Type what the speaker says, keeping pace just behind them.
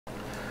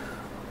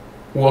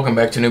Welcome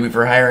back to Newbie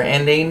for Hire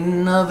and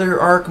another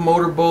ARK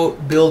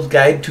motorboat build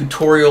guide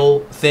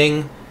tutorial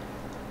thing.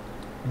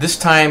 This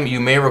time you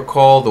may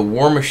recall the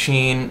War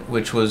Machine,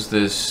 which was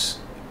this,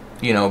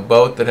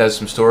 boat that has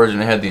some storage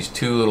and it had these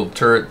two little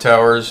turret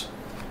towers.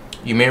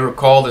 You may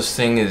recall this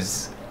thing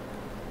is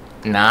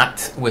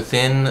not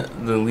within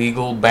the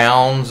legal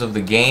bounds of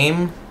the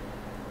game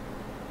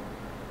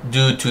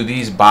due to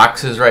these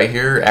boxes right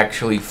here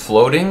actually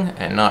floating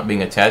and not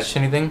being attached to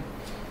anything.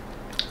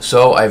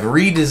 So I've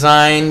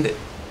redesigned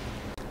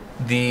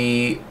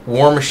the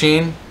War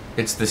Machine.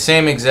 It's the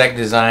same exact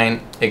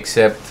design,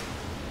 except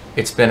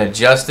it's been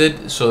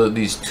adjusted so that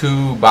these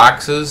two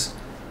boxes,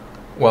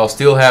 while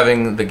still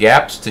having the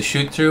gaps to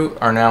shoot through,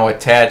 are now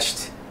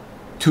attached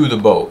to the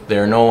boat.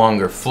 They're no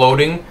longer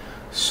floating,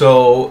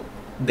 so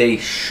they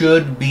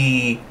should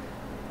be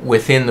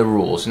within the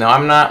rules. Now,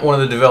 I'm not one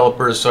of the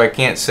developers, so I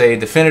can't say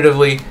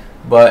definitively,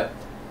 but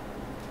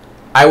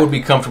I would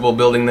be comfortable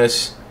building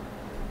this.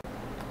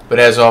 But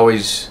as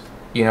always,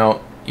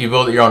 you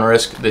build at your own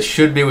risk. This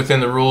should be within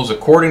the rules.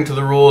 According to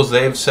the rules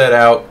they've set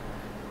out,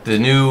 the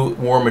new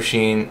War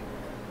Machine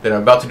that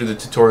I'm about to do the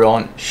tutorial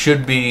on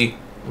should be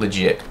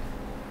legit.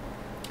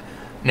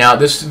 Now,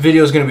 this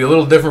video is going to be a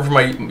little different from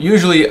my...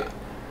 Usually,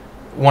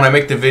 when I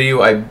make the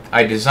video,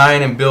 I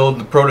design and build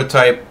the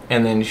prototype,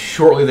 and then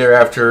shortly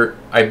thereafter,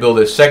 I build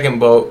a second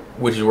boat,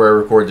 which is where I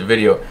record the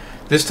video.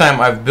 This time,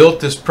 I've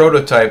built this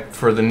prototype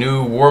for the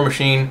new War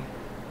Machine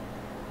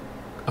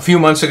a few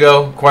months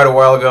ago, quite a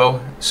while ago,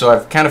 so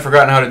I've kind of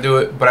forgotten how to do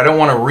it, but I don't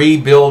want to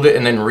rebuild it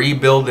and then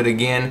rebuild it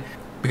again,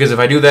 because if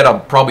I do that, I'll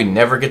probably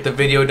never get the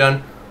video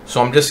done.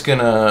 So I'm just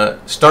gonna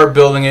start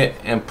building it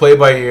and play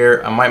by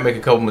ear. I might make a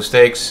couple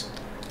mistakes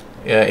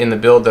in the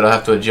build that I'll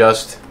have to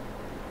adjust,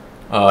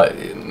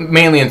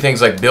 mainly in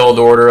things like build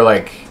order.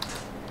 Like,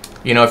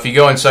 if you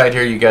go inside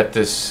here, you got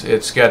this,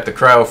 it's got the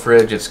cryo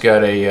fridge, it's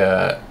got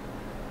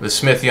the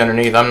smithy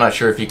underneath. I'm not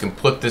sure if you can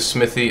put this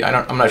smithy.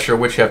 I'm not sure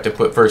which you have to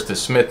put first, the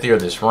smithy or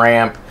this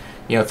ramp.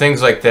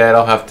 Things like that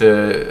I'll have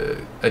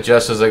to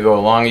adjust as I go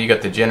along. You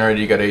got the generator,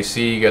 you got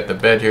AC, you got the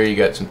bed here, you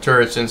got some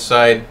turrets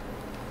inside.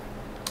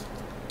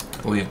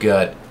 We've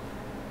got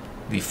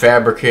the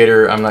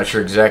fabricator. I'm not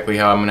sure exactly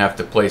how I'm gonna have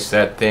to place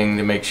that thing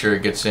to make sure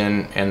it gets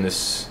in, and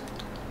this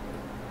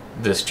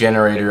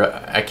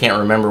generator, I can't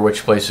remember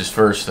which place is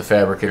first, the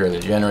fabricator or the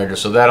generator,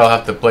 so that I'll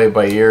have to play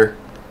by ear.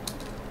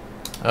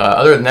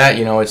 Other than that,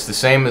 it's the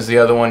same as the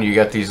other one. You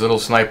got these little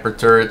sniper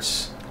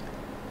turrets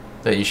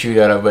that you shoot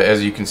out of, but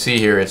as you can see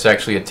here, it's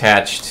actually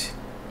attached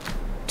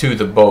to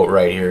the boat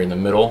right here in the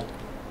middle.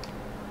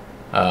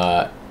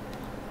 And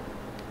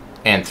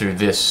through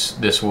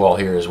this wall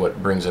here is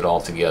what brings it all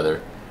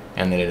together,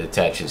 and then it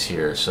attaches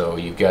here. So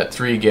you've got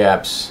three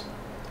gaps,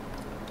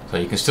 so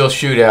you can still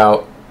shoot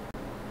out,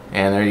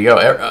 and there you go.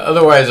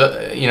 Otherwise,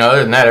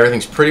 other than that,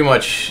 everything's pretty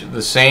much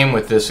the same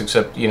with this,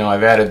 except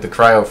I've added the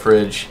cryo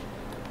fridge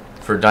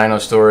for dino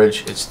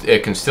storage.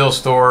 It can still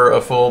store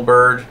a full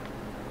bird,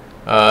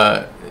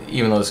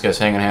 even though this guy's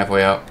hanging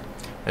halfway out.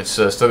 It's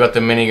still got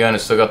the minigun,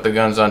 it's still got the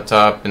guns on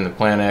top and the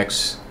Plan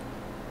X.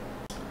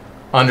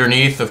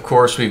 Underneath, of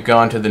course, we've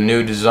gone to the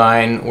new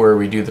design where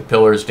we do the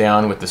pillars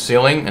down with the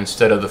ceiling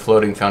instead of the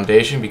floating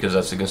foundation, because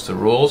that's against the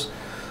rules.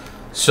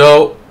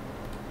 So,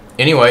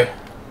 anyway,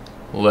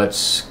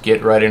 let's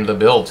get right into the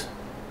build.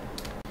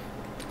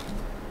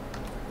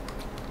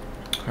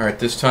 Alright,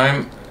 this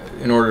time,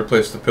 in order to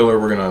place the pillar,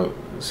 we're going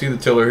to see the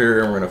tiller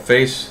here, and we're going to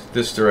face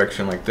this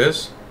direction like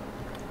this.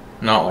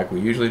 Not like we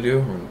usually do.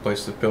 We're going to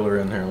place the pillar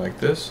in there like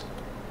this.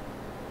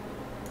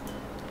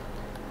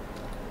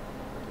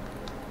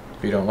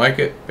 If you don't like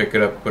it, pick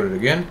it up, put it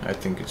again. I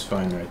think it's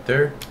fine right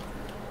there.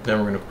 Then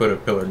we're going to put a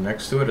pillar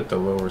next to it at the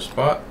lower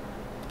spot.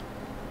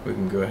 We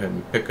can go ahead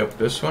and pick up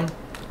this one.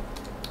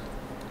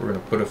 We're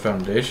going to put a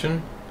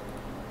foundation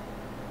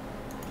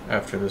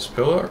after this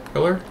pillar.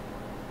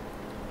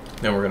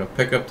 Then we're going to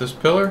pick up this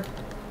pillar.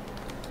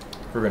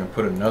 We're going to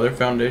put another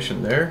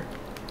foundation there.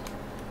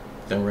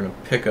 Then we're going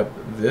to pick up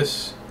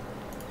this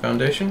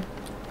foundation.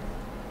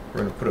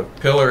 We're going to put a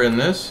pillar in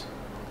this.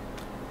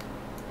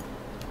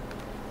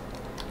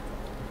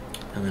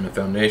 And then a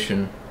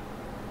foundation.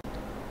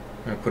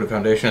 I'm going to put a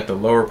foundation at the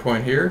lower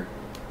point here.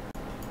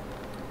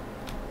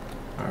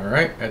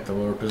 Alright, at the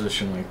lower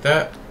position like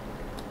that.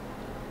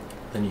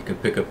 Then you can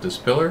pick up this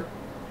pillar.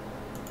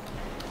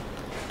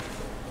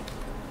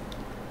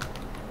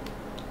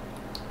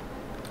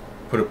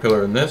 Put a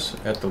pillar in this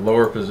at the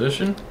lower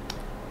position.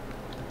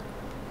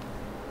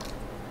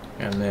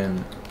 And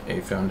then a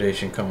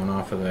foundation coming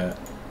off of that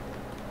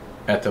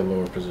at the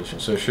lower position.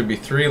 So there should be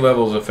 3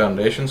 levels of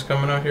foundations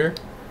coming out here.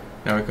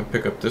 Now we can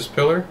pick up this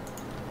pillar,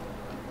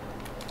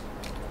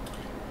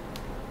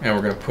 and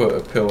we're going to put a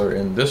pillar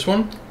in this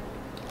one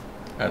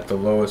at the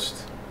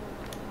lowest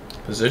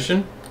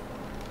position,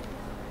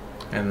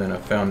 and then a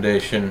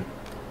foundation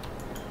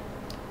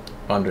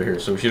under here.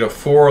 So we should have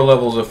 4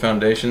 levels of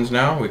foundations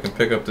now. We can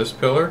pick up this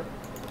pillar,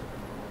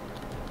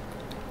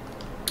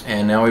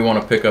 and now we want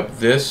to pick up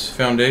this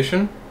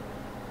foundation,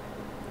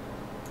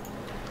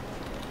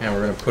 and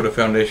we're going to put a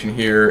foundation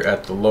here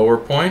at the lower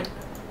point.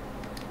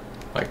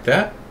 like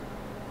that.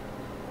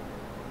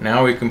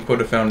 Now we can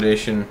put a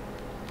foundation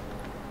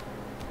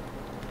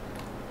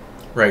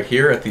right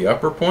here at the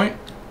upper point,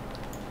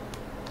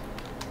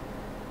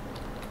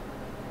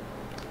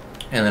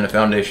 and then a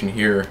foundation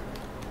here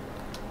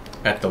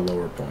at the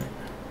lower point.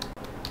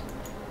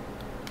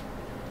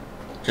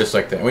 Just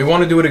like that. And we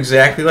want to do it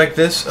exactly like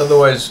this,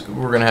 otherwise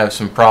we're going to have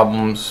some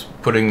problems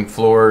putting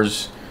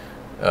floors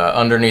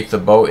underneath the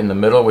boat in the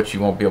middle, which you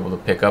won't be able to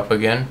pick up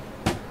again.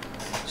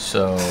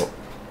 So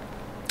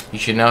you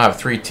should now have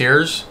 3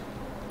 tiers.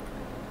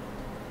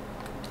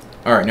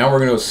 Alright, now we're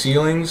going to go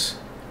ceilings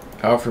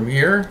out from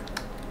here,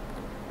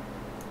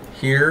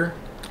 here,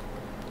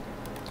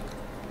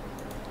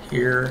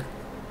 here,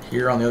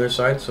 here on the other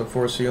side, so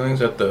 4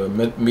 ceilings at the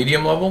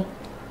medium level,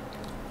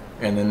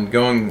 and then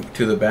going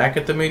to the back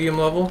at the medium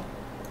level.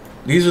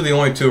 These are the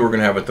only 2 we're going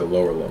to have at the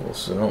lower level,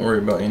 so don't worry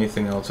about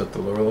anything else at the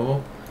lower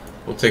level.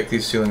 We'll take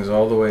these ceilings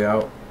all the way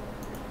out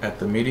at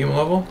the medium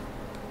level.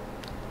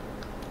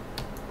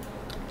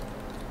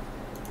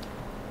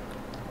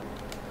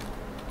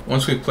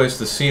 Once we place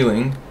the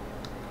ceiling,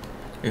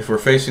 if we're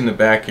facing the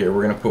back here,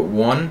 we're going to put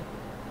 1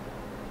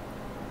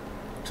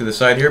 to the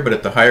side here, but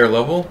at the higher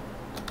level.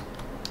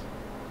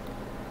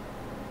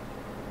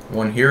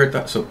 1 here at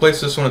the, so place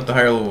this one at the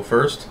higher level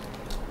first,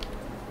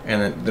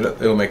 and then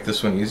it'll make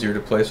this one easier to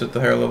place at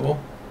the higher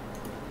level.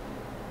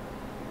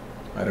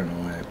 I don't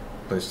know why I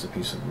placed a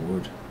piece of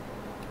wood.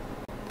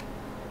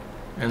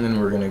 And then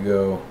we're going to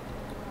go,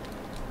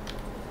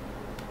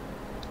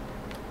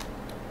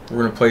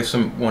 we're going to place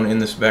one in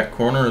this back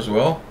corner as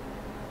well.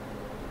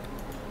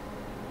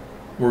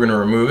 We're going to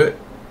remove it,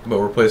 but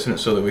we're placing it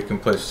so that we can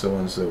place the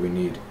ones that we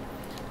need.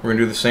 We're going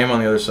to do the same on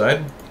the other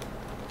side.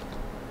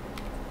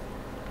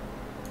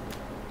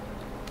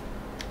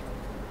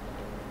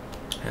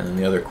 And then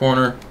the other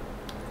corner,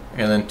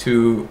 and then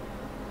 2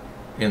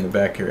 in the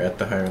back here at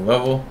the higher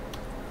level.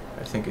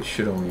 I think it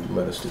should only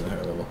let us do the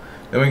higher level.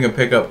 Then we can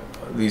pick up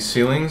these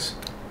ceilings,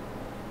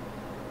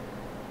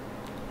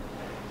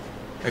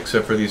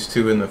 except for these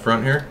 2 in the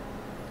front here,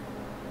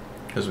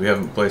 because we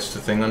haven't placed the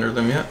thing under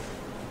them yet.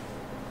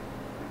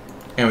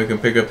 And we can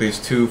pick up these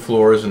 2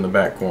 floors in the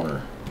back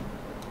corner,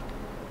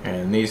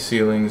 and these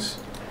ceilings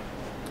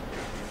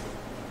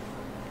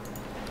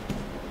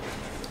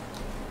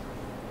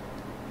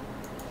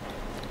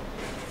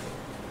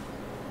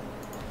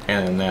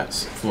and then that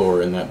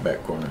floor in that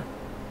back corner.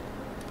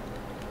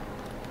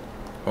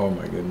 Oh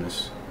my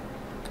goodness.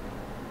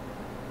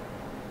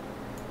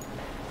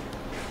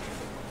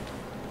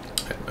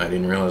 I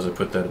didn't realize I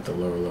put that at the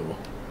lower level.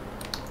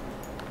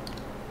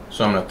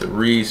 So I'm going to have to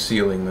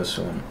re-ceiling this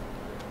one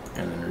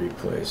and then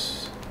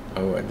replace.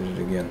 Oh, I did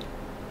it again.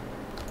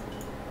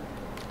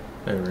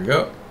 There we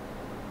go.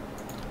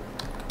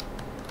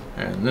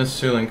 And this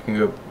ceiling can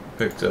go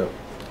picked up,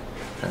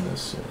 and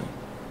this ceiling.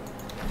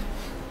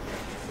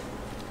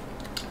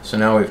 So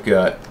now we've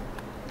got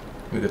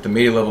the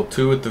media level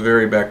 2 at the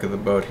very back of the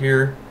boat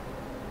here,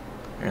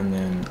 and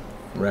then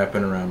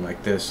wrapping around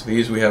like this.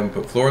 These we haven't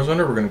put floors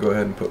under. We're going to go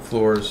ahead and put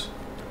floors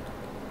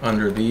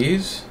under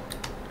these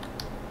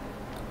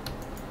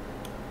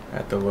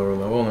at the lower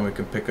level, and then we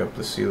can pick up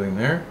the ceiling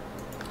there.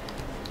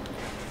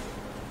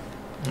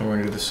 And we're going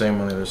to do the same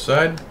on the other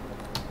side.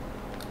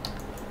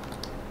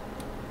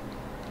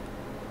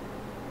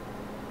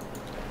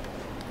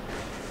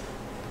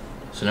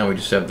 So now we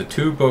just have the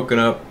 2 poking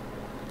up.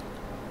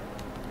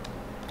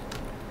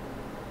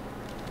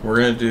 We're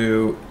going to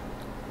do,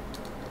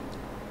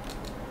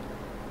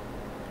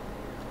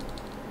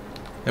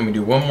 then we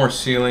do 1 more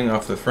ceiling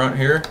off the front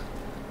here,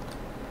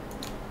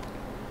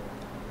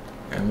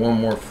 and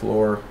 1 more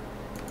floor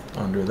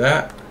under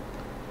that,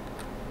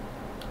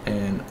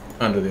 and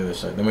under the other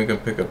side. Then we can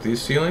pick up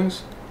these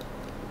ceilings.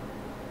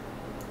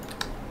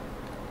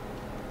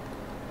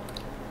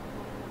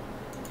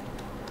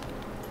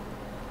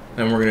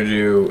 Then we're going to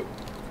do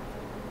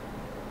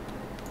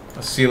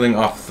a ceiling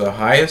off the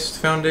highest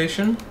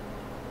foundation,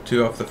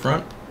 2 off the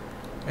front,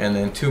 and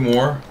then 2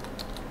 more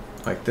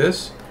like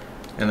this,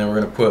 and then we're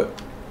going to put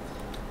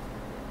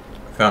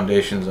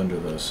foundations under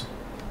those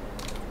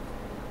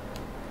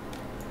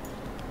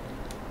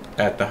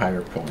at the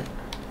higher point.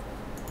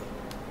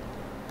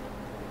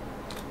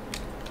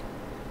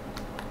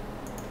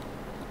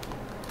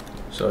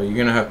 So you're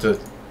going to have to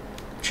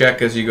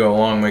check as you go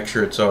along, make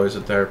sure it's always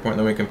at the higher point.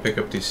 Then we can pick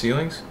up these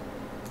ceilings.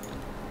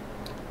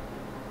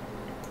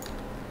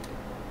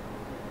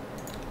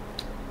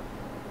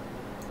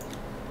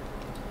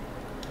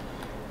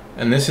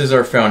 And this is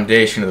our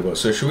foundation of the boat.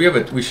 So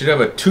we should have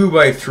a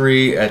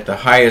 2x3 at the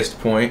highest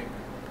point,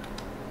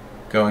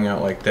 going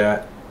out like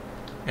that,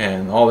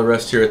 and all the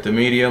rest here at the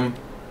medium,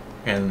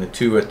 and the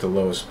 2 at the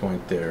lowest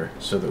point there,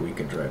 so that we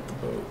can drive the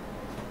boat.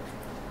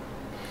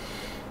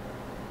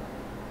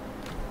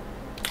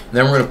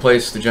 Then we're going to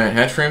place the giant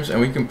hatch frames, and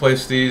we can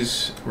place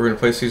these. We're going to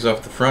place these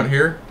off the front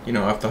here, you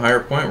know, off the higher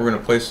point. We're going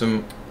to place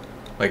them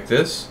like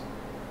this,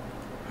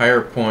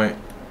 higher point.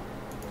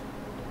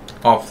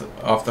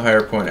 Off the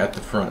higher point at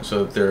the front,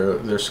 so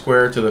that they're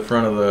square to the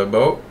front of the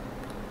boat,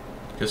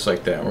 just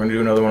like that. We're going to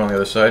do another one on the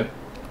other side.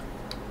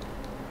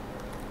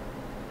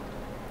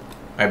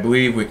 I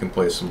believe we can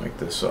place them like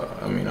this.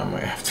 I mean, I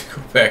might have to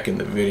go back in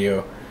the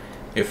video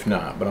if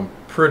not, but I'm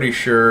pretty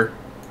sure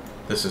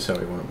this is how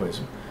we want to place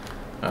them.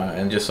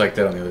 And just like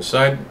that on the other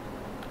side.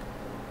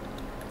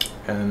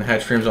 And then the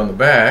hatch frames on the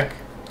back,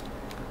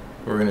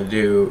 we're going to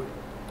do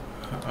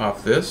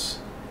off this.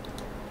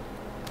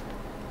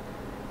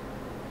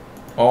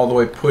 All the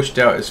way pushed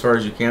out as far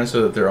as you can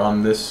so that they're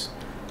on this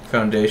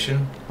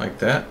foundation like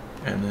that.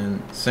 And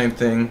then same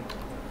thing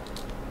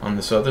on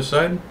this other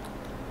side.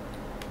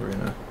 We're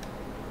going to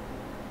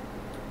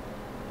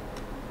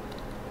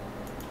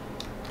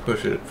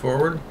push it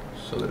forward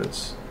so that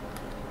it's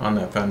on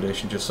that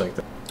foundation just like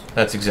that.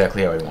 That's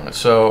exactly how we want it.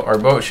 So our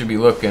boat should be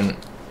looking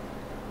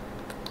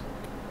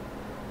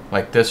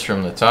like this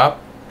from the top.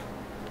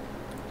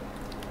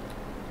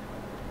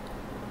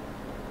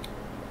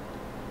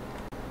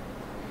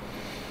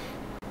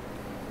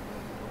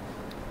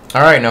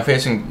 Alright, now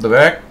facing the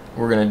back,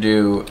 we're going to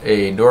do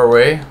a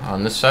doorway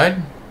on this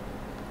side,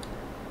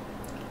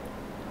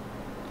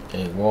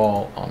 a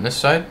wall on this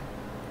side,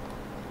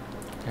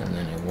 and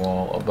then a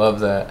wall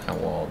above that, and a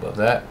wall above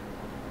that.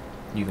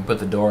 You can put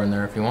the door in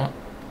there if you want.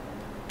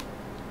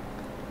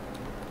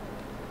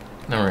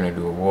 Then we're going to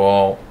do a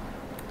wall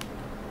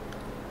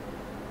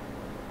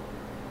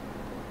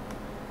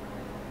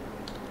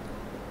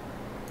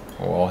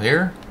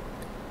here.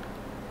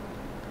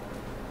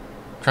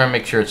 Try and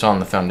make sure it's on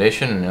the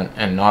foundation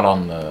and not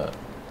on the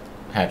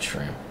hatch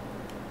frame.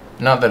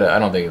 Not that I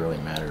don't think it really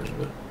matters,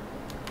 but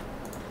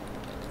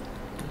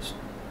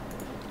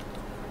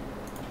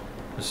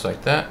just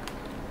like that.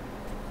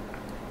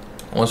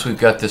 Once we've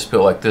got this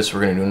built like this,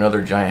 we're going to do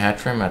another giant hatch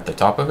frame at the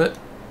top of it,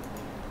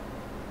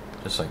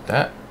 just like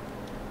that.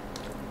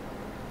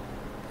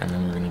 And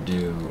then we're going to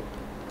do,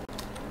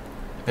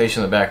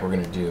 facing the back, we're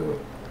going to do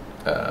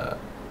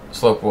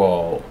slope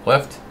wall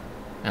left,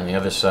 and the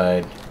other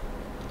side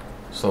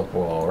slope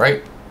wall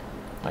right,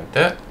 like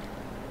that.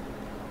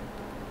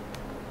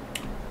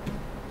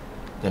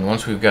 Then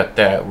once we've got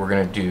that, we're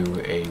going to do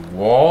a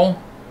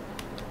wall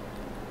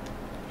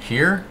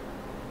here,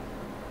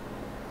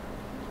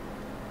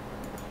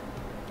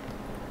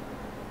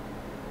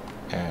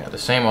 and the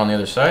same on the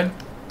other side.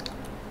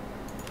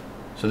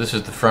 So this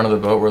is the front of the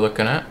boat we're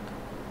looking at,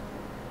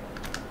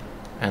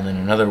 and then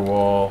another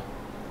wall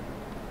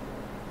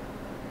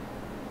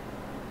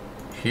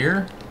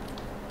here,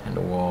 and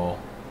a wall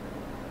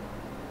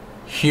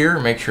here.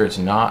 Make sure it's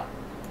not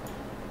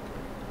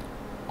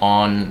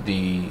on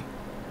the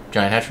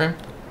giant hatch frame.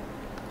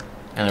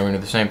 And then we're going to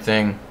do the same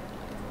thing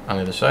on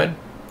the other side.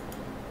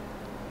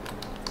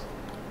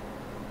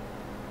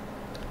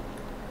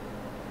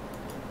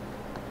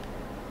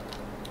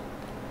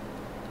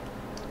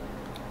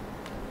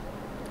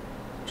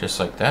 Just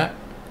like that.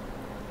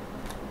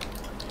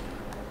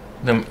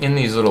 Then in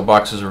these little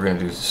boxes we're going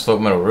to do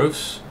slope metal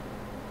roofs,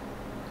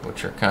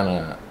 which are kind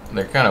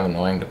of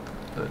annoying to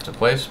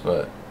place,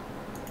 but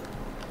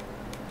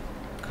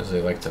because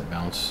they like to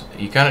bounce,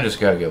 you kind of just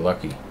got to get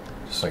lucky,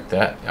 just like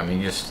that. I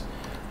mean, just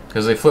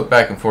because they flip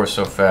back and forth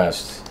so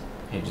fast,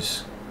 you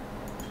just,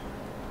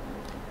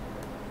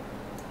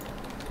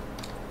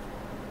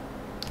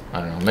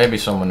 I don't know, maybe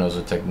someone knows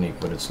the technique,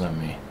 but it's not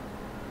me.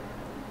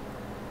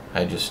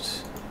 I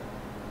just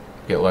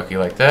get lucky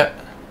like that.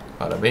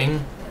 Bada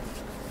bing.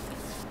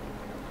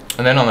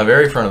 And then on the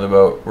very front of the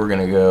boat, we're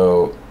going to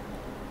go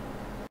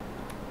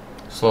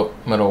slope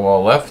middle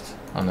wall left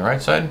on the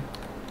right side,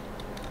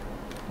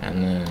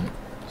 and then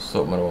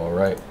slope middle wall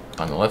right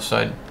on the left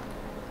side.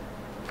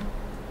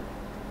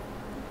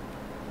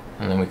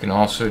 And then we can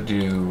also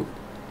do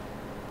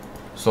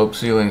slope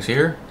ceilings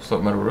here,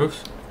 slope metal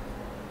roofs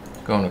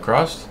going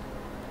across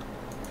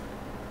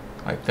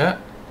like that,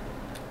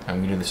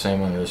 and we do the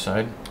same on the other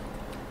side.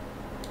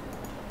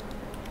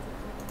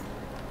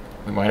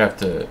 We might have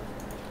to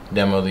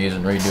demo these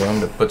and redo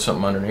them to put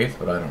something underneath,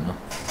 but I don't know.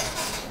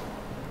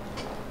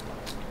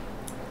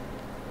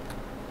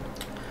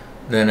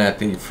 Then at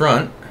the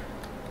front,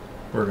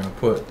 we're going to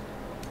put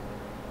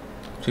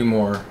two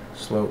more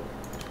slope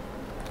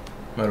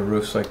metal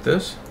roofs like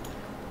this,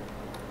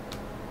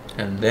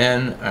 and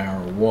then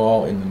our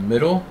wall in the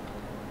middle,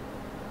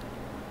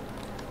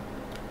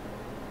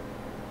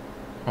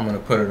 I'm going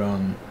to put it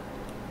on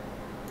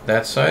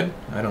that side.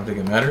 I don't think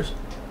it matters,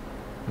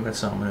 but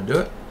that's how I'm going to do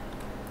it.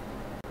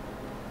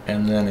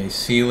 And then a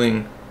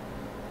ceiling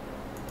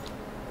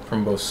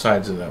from both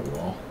sides of that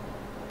wall.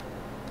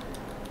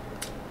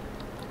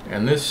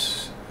 And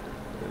this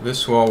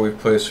wall we've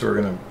placed, so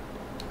we're going to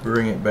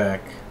bring it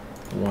back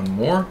one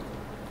more,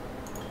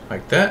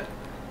 like that.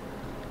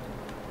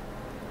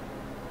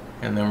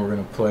 And then we're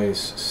going to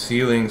place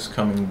ceilings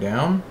coming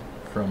down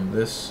from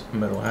this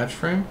metal hatch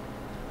frame.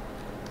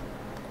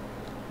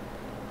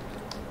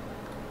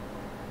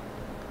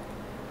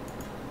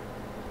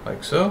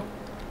 Like so.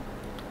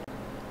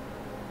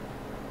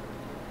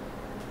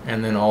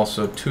 And then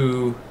also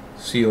two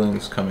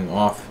ceilings coming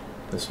off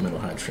this middle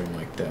hatch frame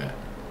like that.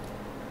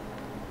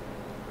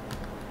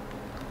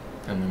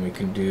 And then we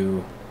can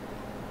do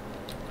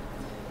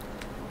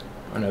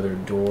another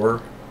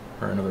door,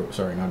 or another,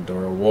 sorry, not a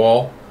door, a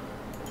wall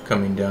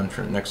coming down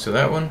next to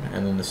that one,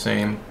 and then the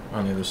same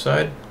on the other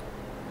side.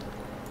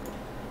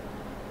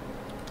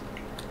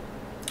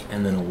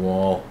 And then a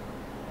wall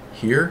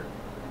here,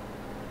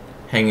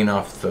 hanging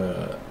off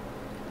the,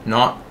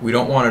 we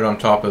don't want it on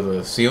top of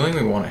the ceiling,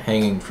 we want it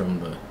hanging from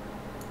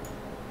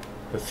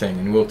the thing,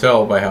 and we'll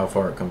tell by how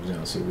far it comes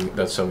down. See,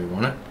 that's how we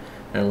want it.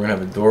 And we're gonna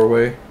have a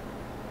doorway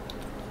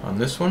on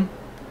this one.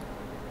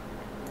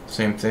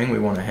 Same thing, we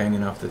want it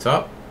hanging off the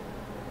top.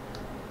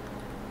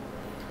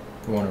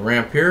 We want a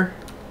ramp here.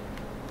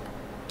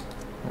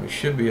 We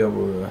should be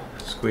able to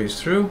squeeze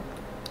through,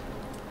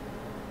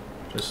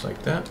 just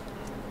like that.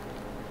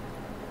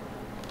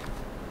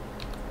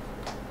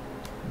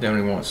 Then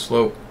we want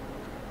slope,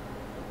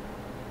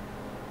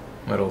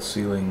 metal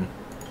ceiling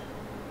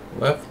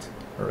left,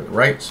 or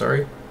right,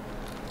 sorry,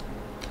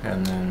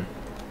 and then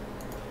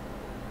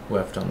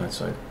left on that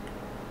side.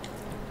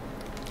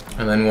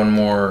 And then one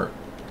more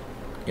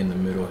in the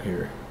middle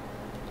here.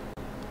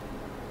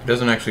 It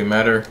doesn't actually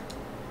matter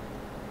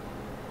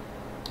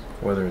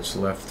whether it's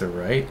left or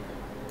right.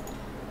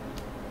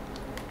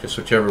 Just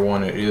whichever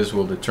one it is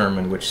will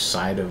determine which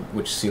side of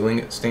which ceiling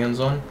it stands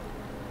on.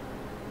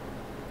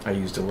 I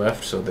used a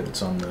left so that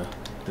it's on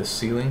this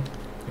ceiling.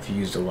 If you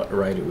used a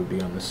right, it would be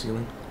on the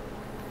ceiling.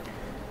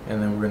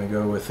 And then we're going to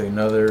go with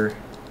another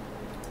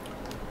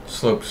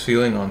sloped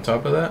ceiling on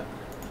top of that.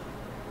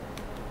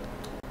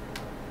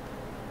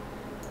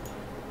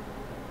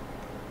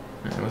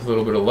 And with a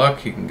little bit of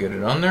luck, you can get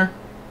it on there.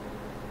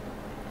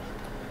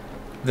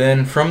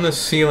 Then from the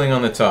ceiling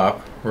on the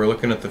top, we're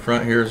looking at the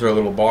front. Here's our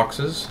little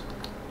boxes.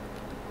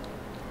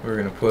 We're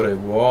going to put a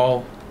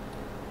wall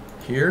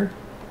here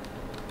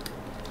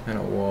and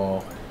a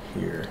wall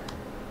here,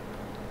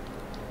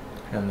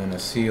 and then a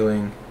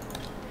ceiling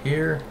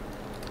here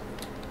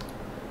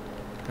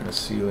and a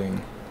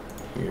ceiling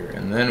here.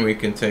 And then we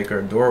can take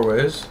our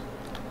doorways,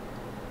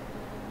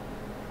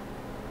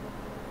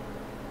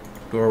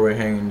 doorway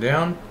hanging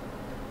down,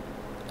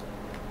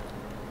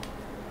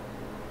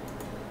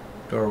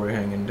 doorway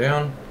hanging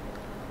down,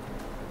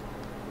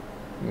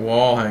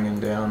 wall hanging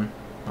down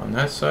on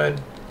that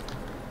side,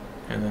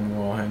 and then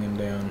wall hanging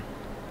down.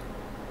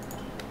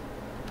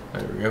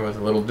 There we go, with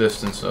a little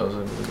distance so I was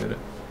able to get it.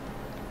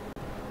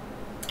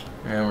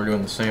 And we're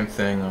doing the same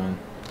thing on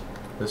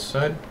this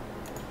side.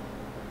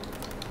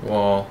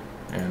 Wall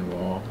and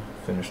wall,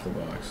 finish the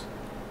box.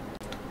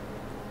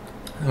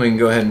 And we can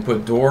go ahead and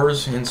put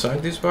doors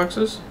inside these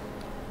boxes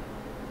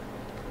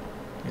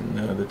in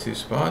the two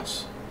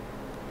spots.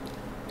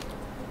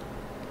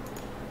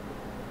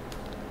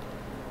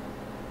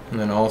 And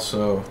then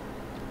also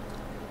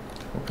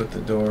we'll put the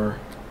door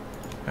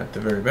at the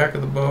very back of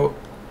the boat.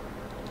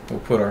 We'll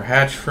put our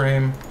hatch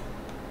frame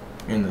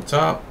in the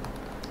top,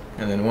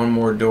 and then one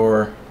more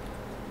door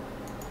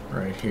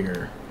right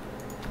here.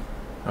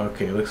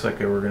 Okay, looks like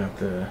we're gonna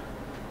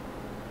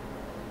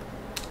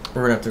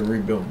have to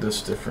rebuild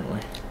this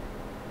differently.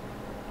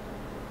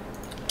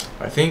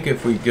 I think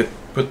if we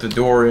put the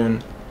door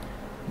in,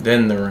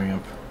 then the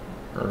ramp,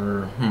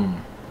 or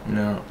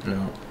no.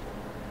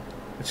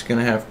 It's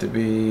gonna have to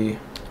be.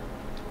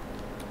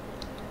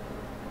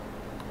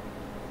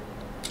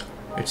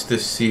 It's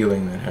this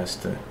ceiling that has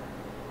to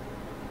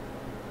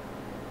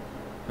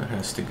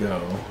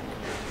go.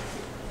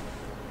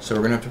 So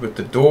we're gonna have to put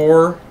the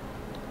door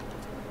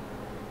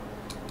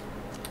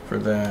for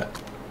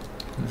that,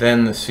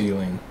 then the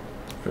ceiling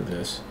for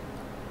this.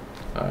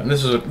 And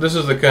this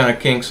is the kind of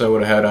kinks I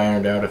would have had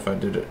ironed out if I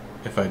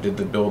did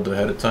the build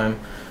ahead of time.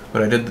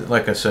 But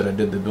like I said, I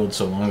did the build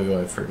so long ago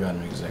I've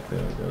forgotten exactly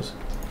how it goes.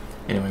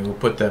 Anyway, we'll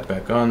put that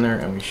back on there,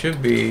 and I'm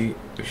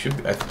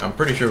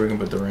pretty sure we can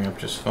put the ramp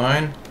just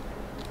fine.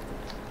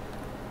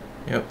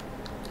 Yep.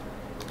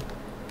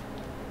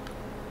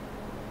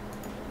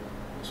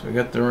 So we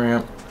got the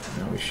ramp.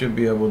 Now we should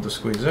be able to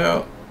squeeze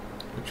out,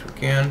 which we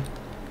can.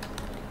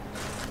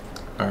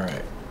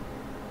 Alright.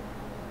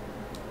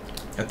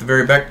 At the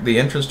very back, the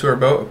entrance to our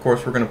boat, of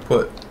course, we're going to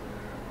put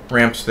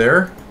ramps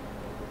there.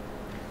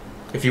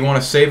 If you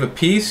want to save a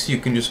piece, you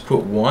can just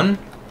put one.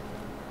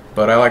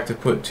 But I like to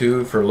put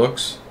two for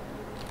looks.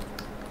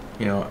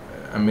 You know,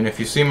 I mean, if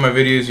you see my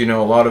videos, you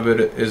know a lot of it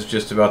is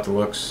just about the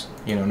looks.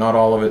 You know, not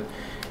all of it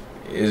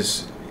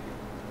is,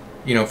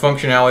 you know,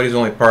 functionality is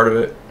only part of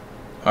it.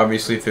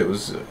 Obviously, if it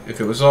was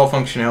all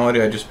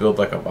functionality, I'd just build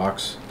like a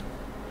box,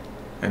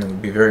 and it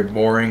would be very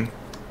boring.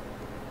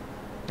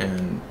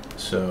 And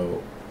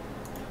so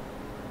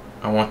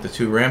I want the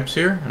two ramps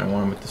here, and I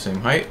want them at the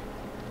same height.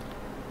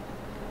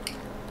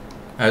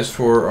 As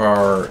for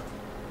our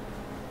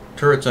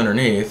turrets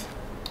underneath,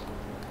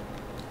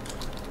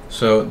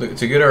 so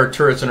to get our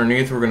turrets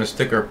underneath, we're going to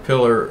stick our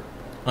pillar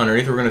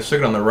underneath. We're going to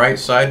stick it on the right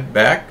side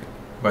back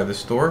by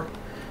this door.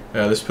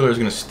 This pillar is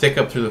going to stick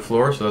up through the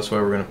floor, so that's why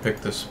we're going to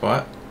pick this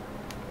spot.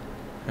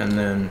 And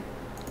then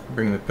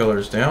bring the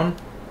pillars down.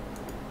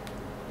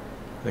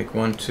 I think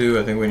 1, 2,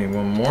 I think we need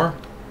one more.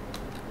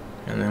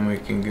 And then we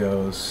can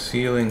go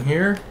ceiling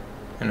here.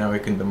 And now we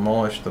can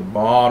demolish the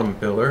bottom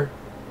pillar.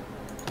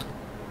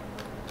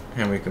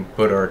 And we can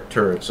put our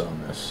turrets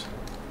on this.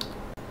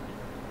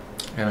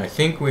 And I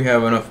think we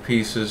have enough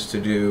pieces to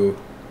do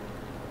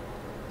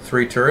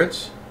 3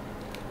 turrets.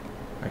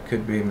 I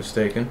could be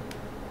mistaken.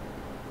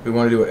 We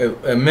want to do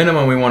a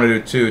minimum. We want to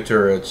do 2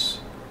 turrets,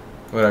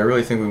 but I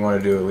really think we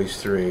want to do at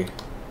least 3.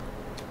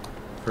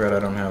 Forgot I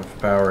don't have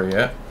power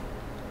yet,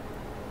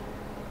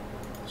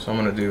 so I'm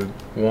going to do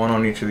 1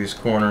 on each of these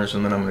corners,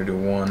 and then I'm going to do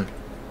 1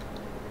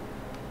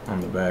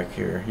 on the back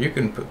here. You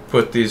can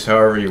put these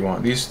however you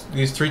want.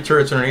 These 3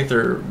 turrets underneath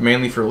are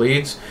mainly for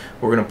leads.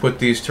 We're going to put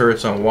these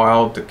turrets on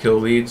wild to kill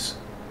leads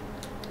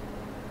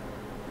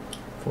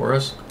for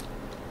us.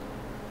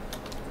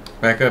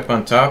 Back up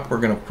on top, we're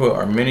going to put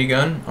our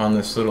minigun on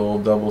this little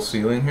double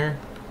ceiling here.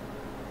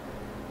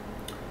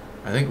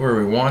 I think where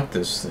we want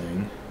this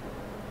thing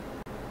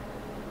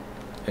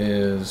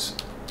is,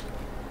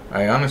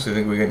 I honestly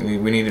think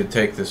we need to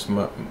take this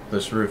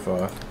roof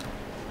off.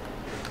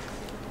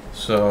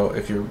 So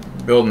if you're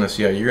building this,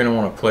 yeah, you're going to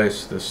want to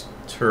place this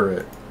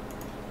turret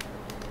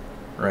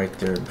right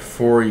there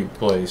before you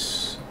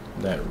place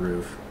that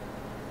roof.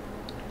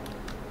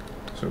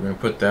 So we're going to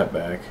put that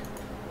back.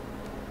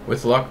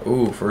 With luck,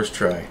 ooh, first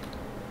try.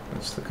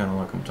 That's the kind of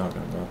luck I'm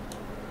talking about.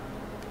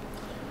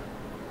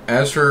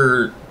 As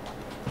for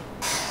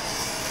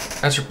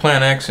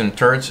Plan X and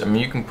turrets, I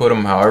mean, you can put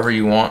them however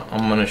you want.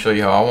 I'm going to show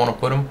you how I want to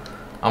put them.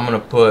 I'm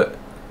going to put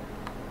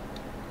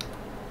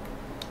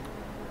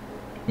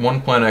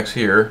 1 Plan X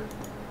here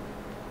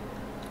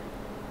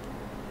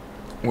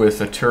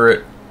with a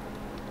turret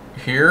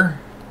here,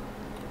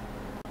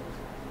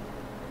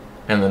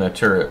 and then a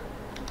turret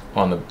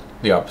on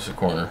the opposite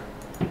corner.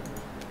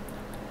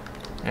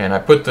 And I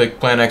put the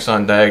Plan X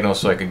on diagonal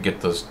so I could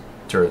get those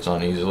turrets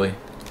on easily.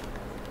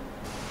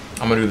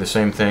 I'm going to do the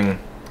same thing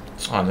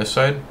on this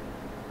side.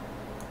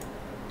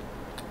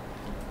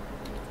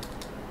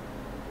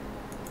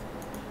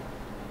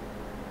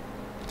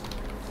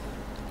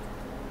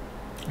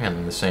 And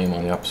then the same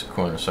on the opposite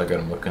corner, so I got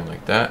them looking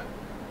like that.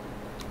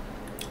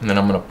 And then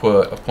I'm going to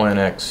put a Plan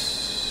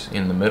X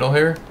in the middle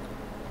here.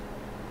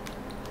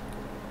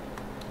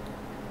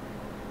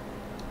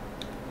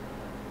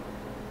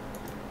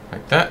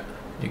 Like that.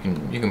 You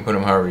can put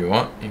them however you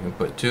want. You can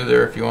put 2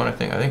 there if you want. I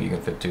think you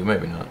can fit 2,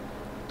 maybe not.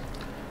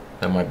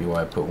 That might be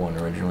why I put 1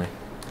 originally.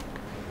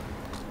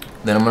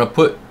 Then I'm going to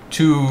put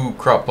 2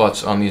 crop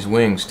plots on these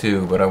wings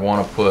too, but I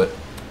want to put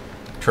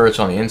turrets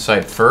on the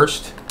inside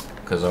first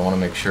because I want to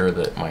make sure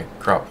that my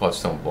crop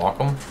plots don't block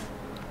them.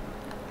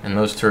 And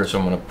those turrets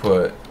I'm going to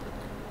put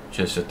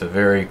just at the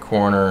very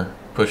corner,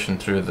 pushing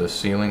through the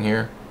ceiling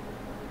here,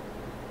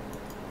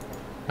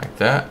 like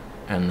that,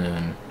 and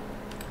then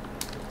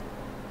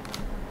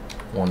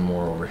 1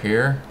 more over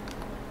here,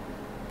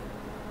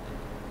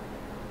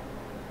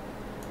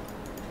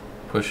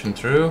 pushing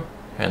through,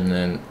 and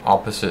then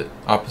opposite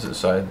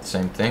side,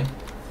 same thing.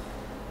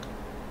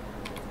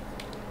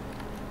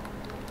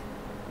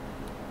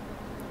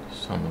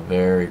 Just on the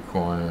very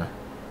corner,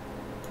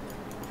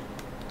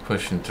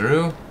 pushing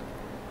through,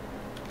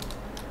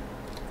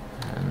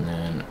 and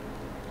then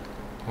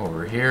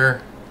over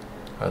here,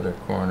 other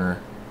corner,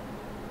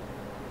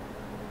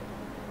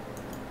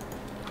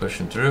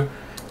 pushing through.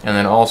 And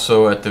then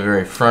also at the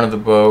very front of the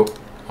boat,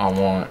 I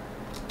want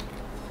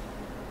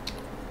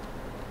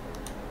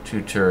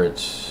 2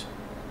 turrets.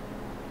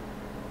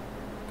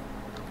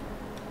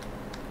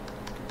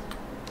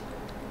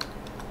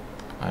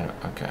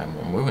 Okay,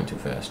 I'm moving too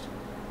fast.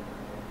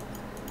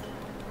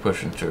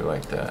 Pushing through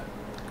like that.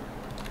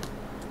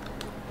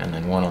 And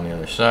then 1 on the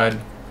other side.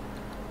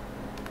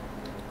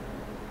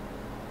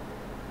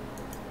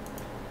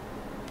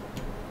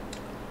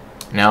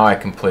 Now I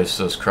can place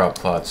those crop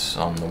plots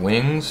on the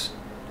wings,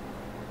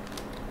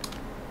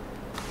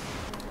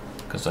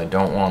 because I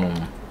don't want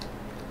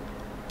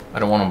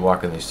them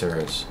blocking these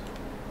turrets.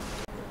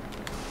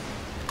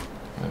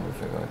 Maybe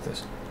if I go like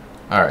this.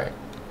 Alright.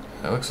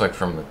 It looks like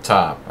from the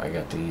top I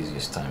got the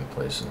easiest time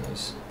placing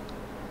these.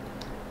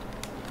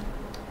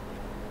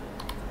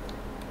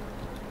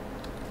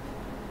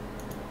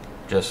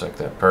 Just like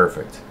that.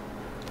 Perfect.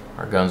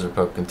 Our guns are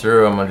poking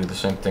through. I'm going to do the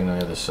same thing on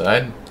the other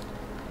side.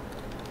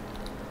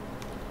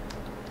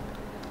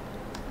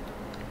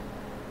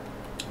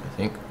 I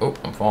think... Oh,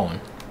 I'm falling.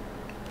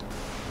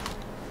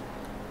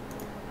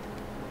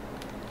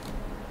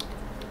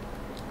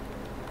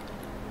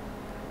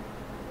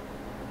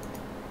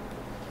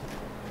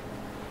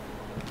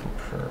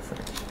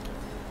 Perfect.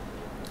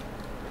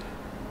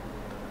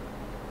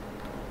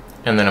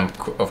 And then,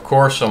 of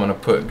course, I'm going to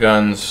put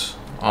guns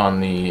on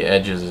the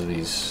edges of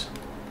these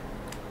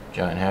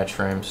giant hatch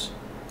frames,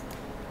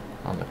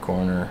 on the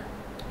corner,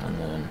 and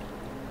then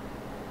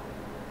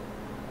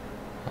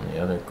on the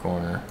other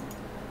corner.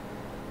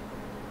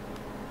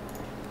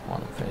 I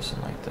want them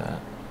facing like that.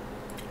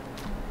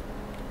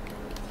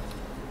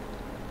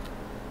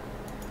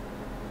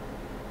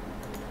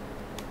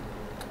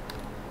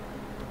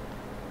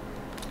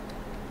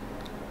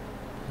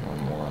 One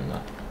more on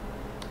the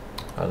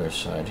other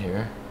side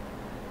here.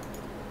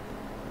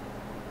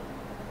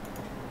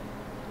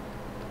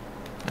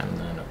 And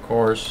then, of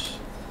course,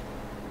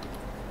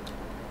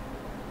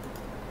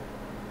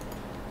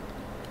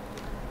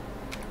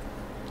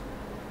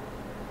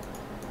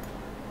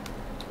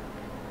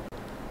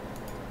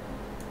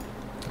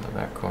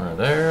 corner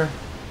there.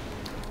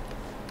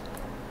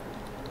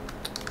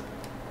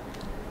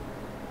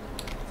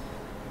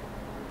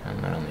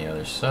 And then on the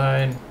other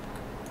side.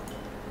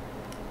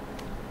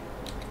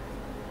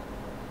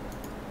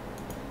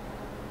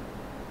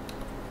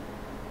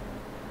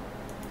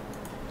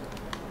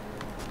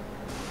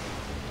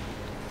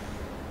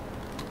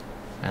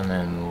 And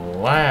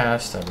then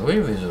last, I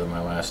believe these are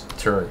my last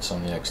turrets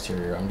on the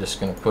exterior. I'm just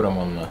going to put them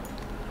on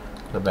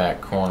the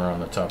back corner on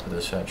the top of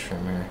this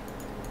hatchframe here.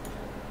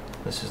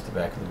 This is the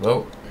back of the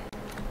boat.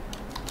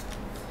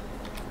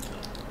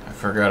 I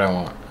forgot I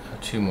want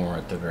 2 more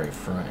at the very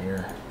front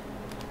here,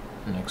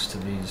 next to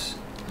these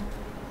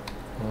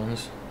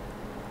ones.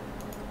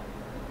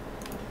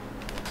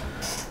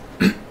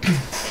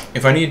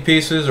 If I need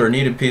pieces or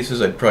needed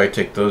pieces, I'd probably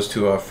take those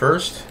 2 off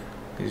first.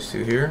 These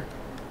 2 here.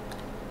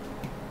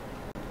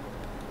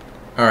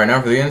 Alright,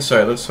 now for the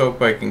inside, let's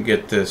hope I can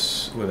get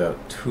this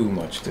without too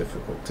much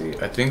difficulty.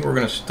 I think we're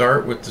going to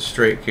start with the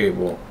straight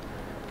cable,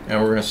 and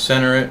we're going to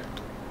center it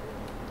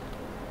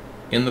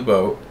in the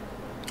boat.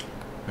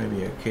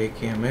 Maybe a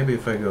K-cam, maybe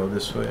if I go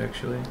this way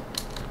actually.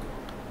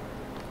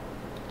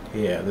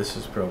 Yeah, this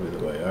is probably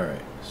the way.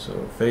 Alright,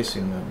 so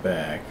facing the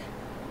back,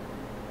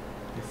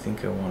 I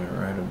think I want it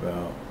right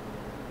about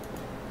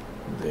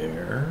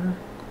there.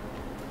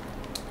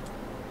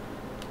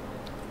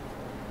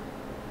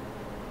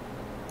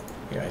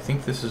 Yeah, I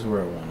think this is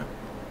where I want it.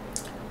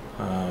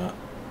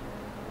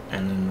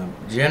 And then the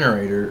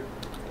generator,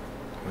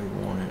 we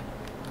want it,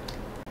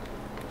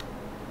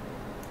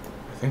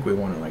 I think we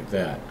want it like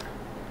that.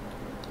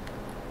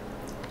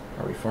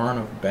 Are we far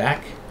enough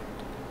back?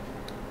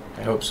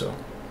 I hope so.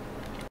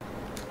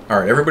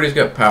 Alright, everybody's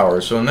got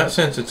power, so in that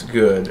sense it's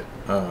good.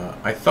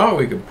 I thought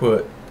we could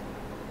put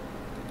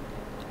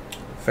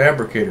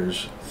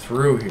fabricators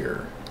through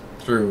here,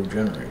 through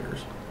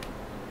generators.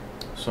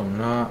 So I'm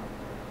not...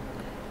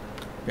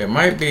 It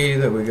might be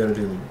that we gotta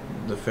do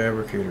the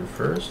fabricator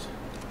first.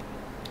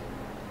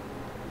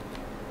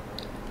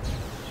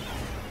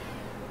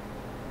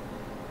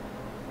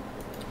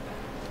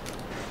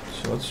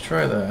 So let's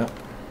try that.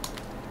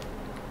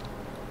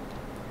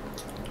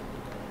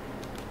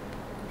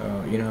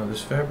 You know,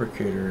 this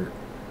fabricator,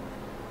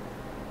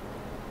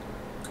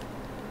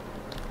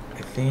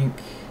 I think,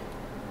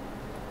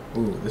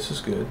 ooh, this is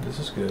good, this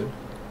is good.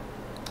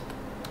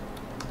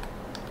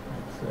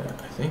 Like that.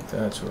 I think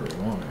that's where we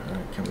want it.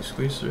 Alright, can we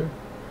squeeze through?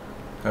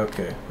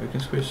 Okay, we can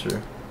squeeze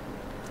through.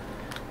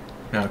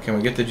 Now, can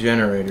we get the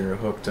generator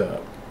hooked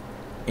up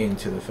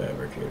into the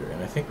fabricator?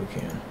 And I think we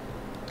can.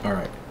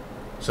 Alright,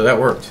 so that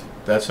worked.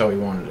 That's how we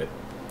wanted it.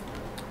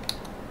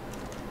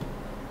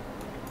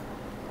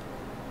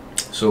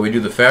 So we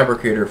do the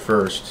fabricator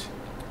first,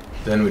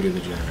 then we do the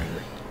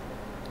generator.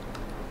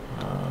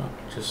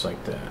 Just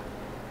like that.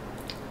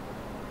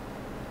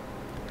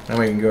 Then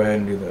we can go ahead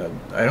and do the...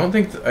 I don't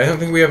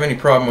think we have any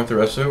problem with the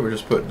rest of it. We're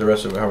just putting the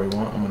rest of it how we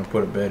want. I'm going to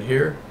put a bed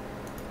here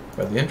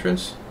by the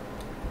entrance.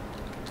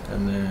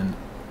 And then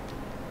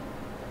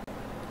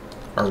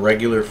our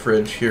regular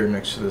fridge here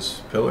next to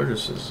this pillar.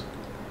 Just as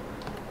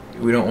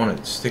we don't want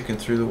it sticking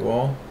through the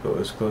wall, go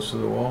as close to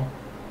the wall.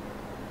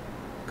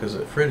 Because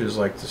the fridges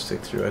like to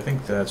stick through. I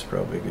think that's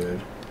probably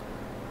good.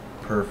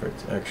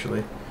 Perfect,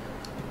 actually.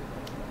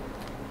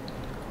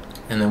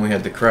 And then we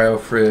had the cryo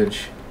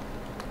fridge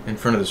in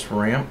front of this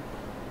ramp.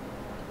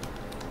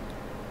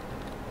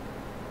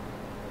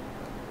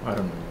 I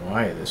don't know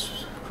why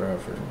this cryo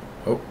fridge...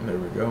 Oh, there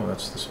we go.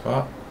 That's the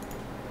spot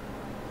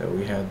that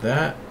we had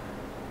that.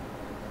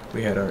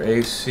 We had our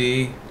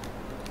AC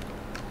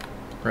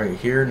right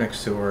here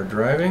next to our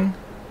driving.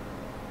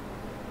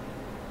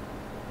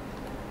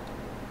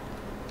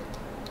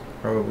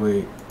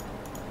 Probably,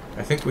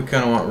 I think we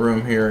kind of want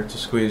room here to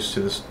squeeze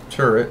to this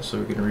turret so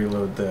we can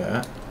reload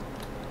that.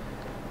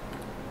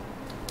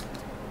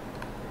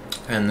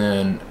 And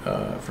then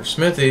for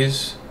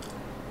smithies,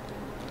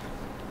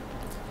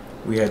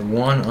 we had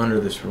one under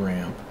this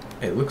ramp.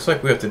 It looks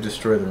like we have to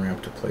destroy the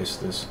ramp to place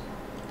this.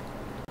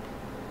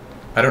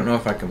 I don't know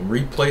if I can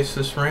replace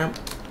this ramp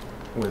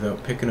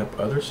without picking up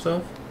other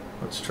stuff.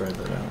 Let's try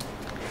that out.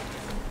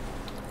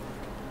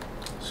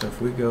 So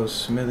if we go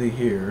smithy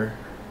here,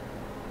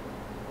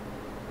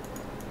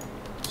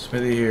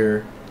 smithy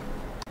here,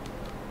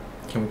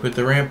 can we put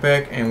the ramp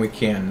back? And we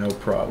can, no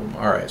problem.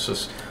 Alright,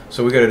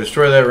 so we got to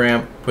destroy that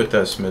ramp, put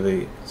that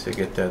smithy to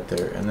get that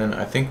there. And then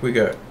I think we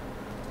got,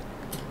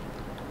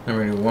 then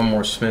we're going to do one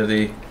more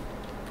smithy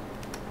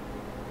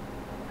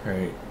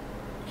right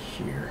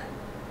here.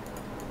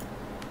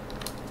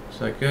 Is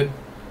that good?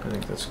 I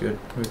think that's good.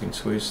 We can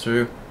squeeze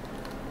through.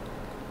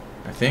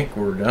 I think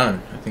we're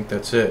done. I think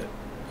that's it.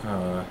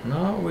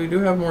 No, we do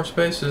have more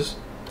spaces.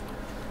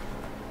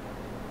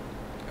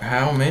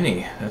 How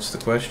many? That's the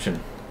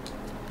question.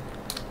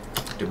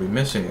 Did we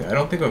miss anything? I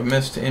don't think I've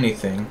missed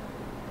anything.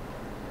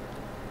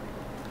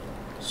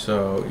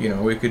 So, you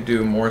know, we could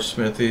do more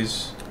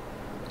smithies.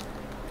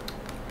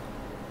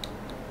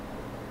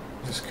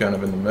 Just kind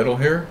of in the middle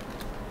here.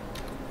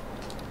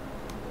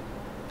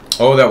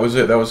 Oh, that was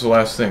it. That was the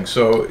last thing.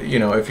 So, you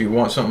know, if you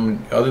want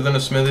something other than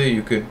a smithy,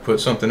 you could put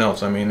something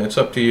else. I mean, it's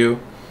up to you.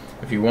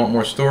 If you want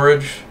more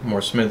storage,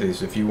 more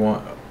smithies. If you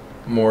want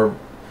more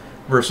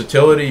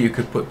versatility, you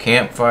could put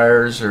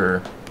campfires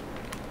or,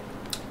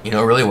 you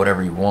know, really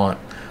whatever you want.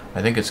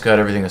 I think it's got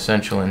everything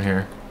essential in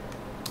here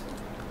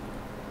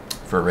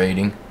for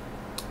raiding.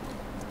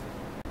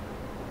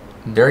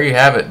 There you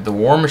have it. The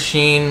War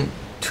Machine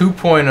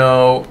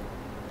 2.0,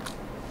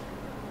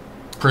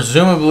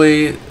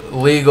 presumably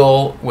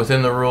legal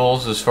within the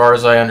rules as far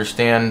as I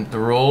understand the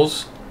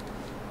rules.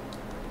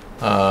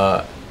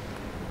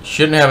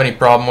 Shouldn't have any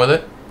problem with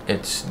it.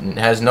 It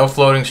has no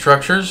floating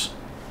structures.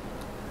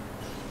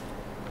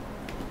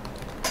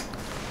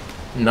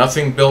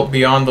 Nothing built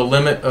beyond the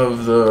limit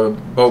of the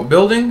boat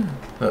building.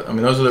 I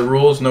mean, those are the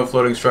rules. No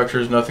floating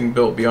structures, nothing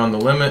built beyond the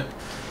limit.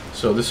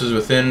 So this is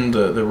within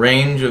the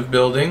range of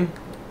building.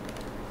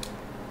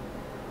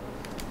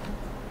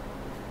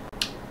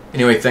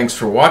 Anyway, thanks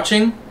for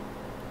watching.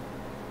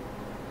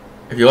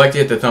 If you like to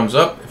hit the thumbs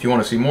up. If you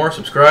want to see more,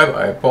 subscribe.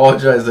 I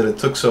apologize that it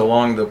took so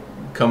long to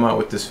come out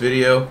with this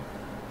video.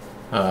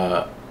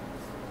 I'm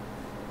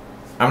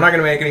not going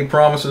to make any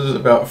promises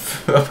about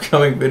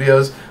upcoming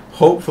videos.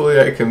 Hopefully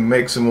I can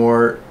make some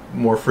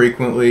more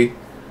frequently.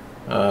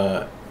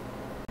 I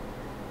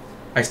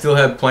still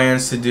have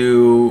plans to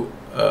do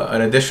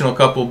an additional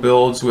couple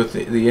builds with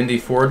the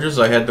Indie Forges.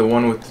 I had the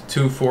one with the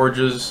 2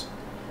 forges.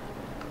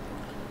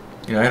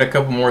 You know, I had a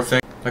couple more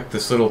things, like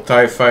this little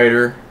TIE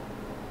fighter.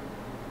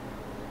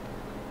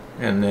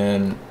 And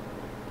then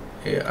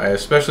I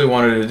especially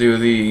wanted to do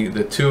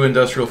the 2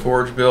 industrial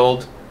forge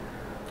build.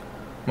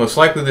 Most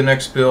likely the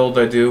next build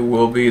I do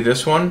will be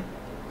this one,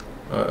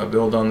 a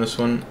build on this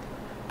one.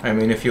 I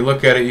mean, if you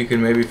look at it, you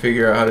can maybe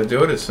figure out how to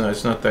do it. It's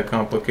not that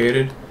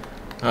complicated.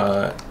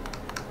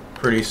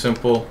 Pretty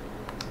simple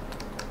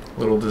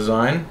little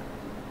design.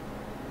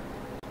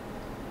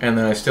 And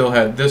then I still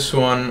had this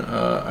one.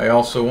 I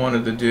also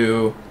wanted to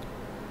do,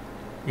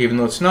 even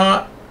though it's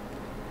not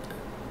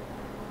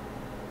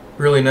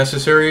really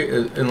necessary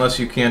unless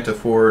you can't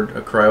afford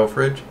a cryo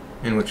fridge,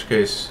 in which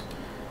case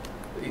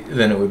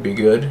then it would be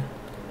good.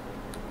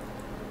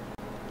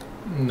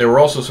 There were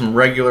also some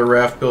regular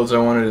raft builds I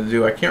wanted to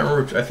do. I can't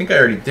remember. I think I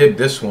already did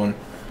this one,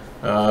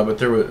 but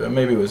there was,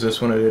 maybe it was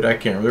this one I did. I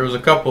can't remember. There was a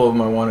couple of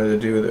them I wanted to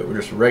do that were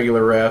just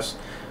regular rafts.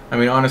 I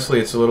mean, honestly,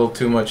 it's a little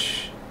too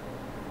much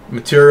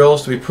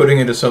materials to be putting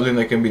into something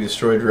that can be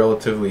destroyed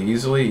relatively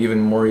easily, even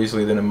more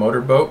easily than a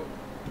motorboat.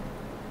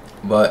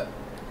 But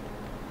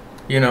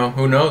you know,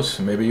 who knows?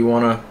 Maybe you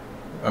want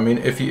to. I mean,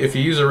 if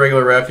you use a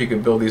regular raft, you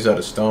can build these out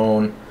of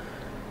stone,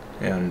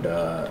 and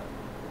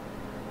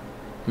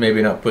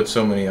maybe not put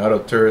so many auto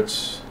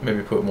turrets.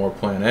 Maybe put more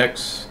Plan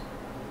X.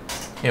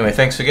 Anyway,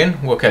 thanks again.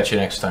 We'll catch you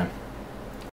next time.